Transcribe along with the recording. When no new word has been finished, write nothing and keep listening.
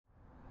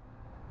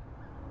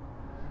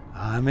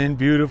I'm in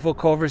beautiful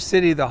Culver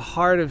City, the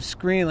heart of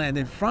Screenland,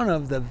 in front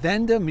of the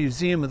Wende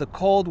Museum of the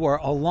Cold War,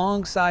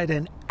 alongside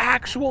an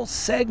actual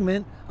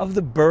segment of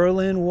the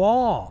Berlin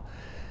Wall.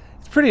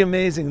 It's pretty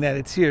amazing that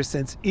it's here,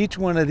 since each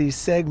one of these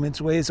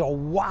segments weighs a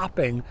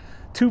whopping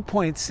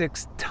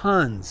 2.6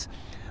 tons.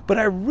 But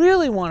I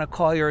really want to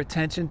call your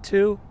attention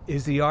to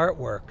is the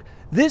artwork.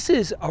 This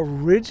is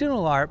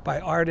original art by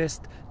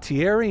artist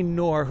Thierry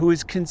Noir, who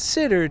is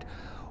considered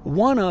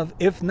one of,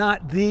 if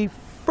not the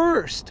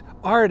first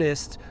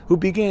artist who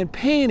began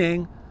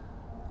painting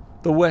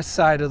the west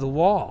side of the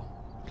wall.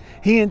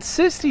 He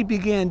insists he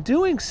began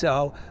doing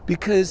so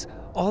because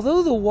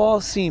although the wall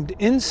seemed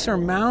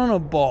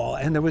insurmountable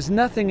and there was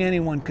nothing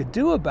anyone could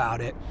do about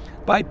it,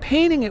 by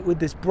painting it with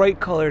this bright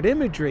colored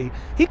imagery,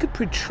 he could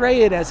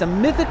portray it as a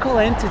mythical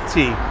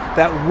entity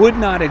that would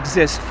not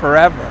exist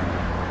forever.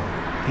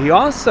 He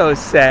also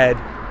said,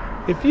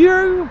 if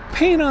you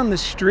paint on the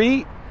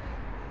street,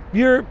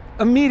 you're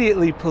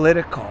immediately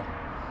political,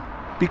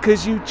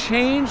 because you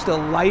change the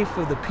life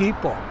of the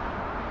people.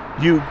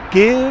 You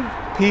give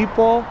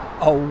people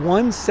a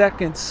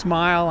 1-second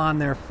smile on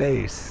their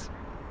face.